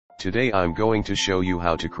Today I'm going to show you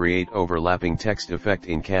how to create overlapping text effect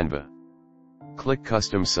in Canva. Click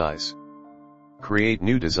Custom Size. Create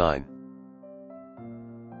new design.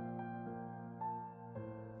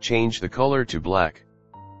 Change the color to black.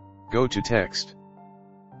 Go to Text.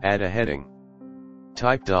 Add a heading.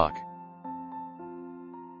 Type Doc.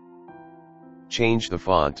 Change the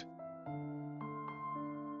font.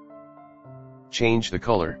 Change the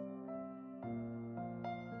color.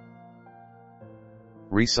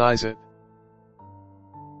 Resize it.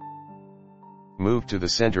 Move to the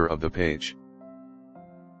center of the page.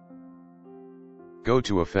 Go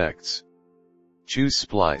to Effects. Choose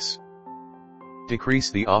Splice.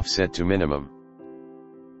 Decrease the offset to minimum.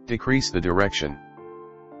 Decrease the direction.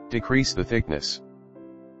 Decrease the thickness.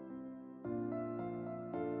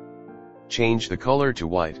 Change the color to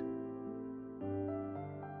white.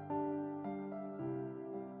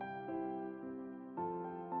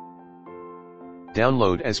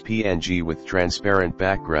 Download as PNG with transparent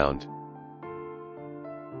background.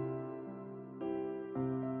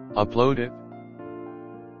 Upload it.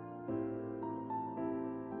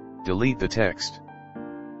 Delete the text.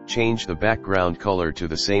 Change the background color to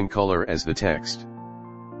the same color as the text.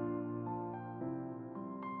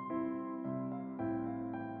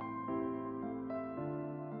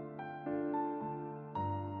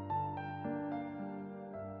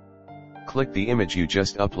 Click the image you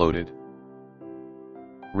just uploaded.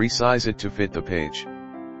 Resize it to fit the page.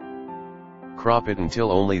 Crop it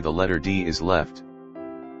until only the letter D is left.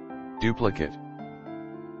 Duplicate.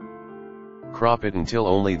 Crop it until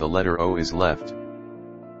only the letter O is left.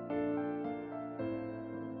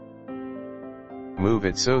 Move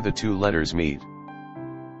it so the two letters meet.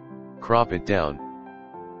 Crop it down.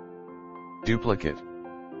 Duplicate.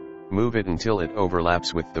 Move it until it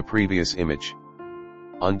overlaps with the previous image.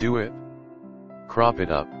 Undo it. Crop it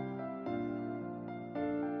up.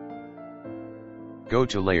 Go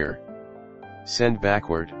to Layer. Send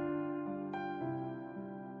backward.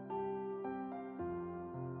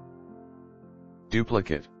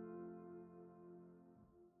 Duplicate.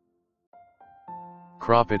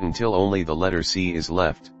 Crop it until only the letter C is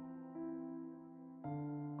left.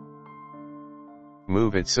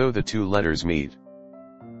 Move it so the two letters meet.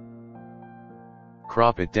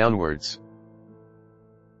 Crop it downwards.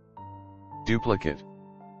 Duplicate.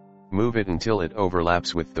 Move it until it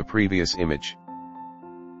overlaps with the previous image.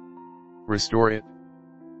 Restore it.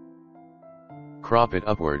 Crop it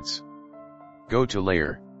upwards. Go to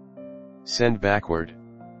Layer. Send backward.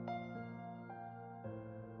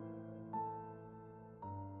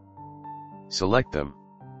 Select them.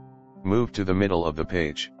 Move to the middle of the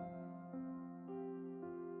page.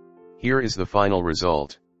 Here is the final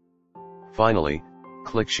result. Finally,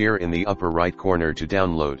 click Share in the upper right corner to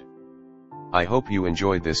download. I hope you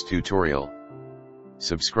enjoyed this tutorial.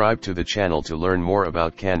 Subscribe to the channel to learn more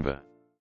about Canva.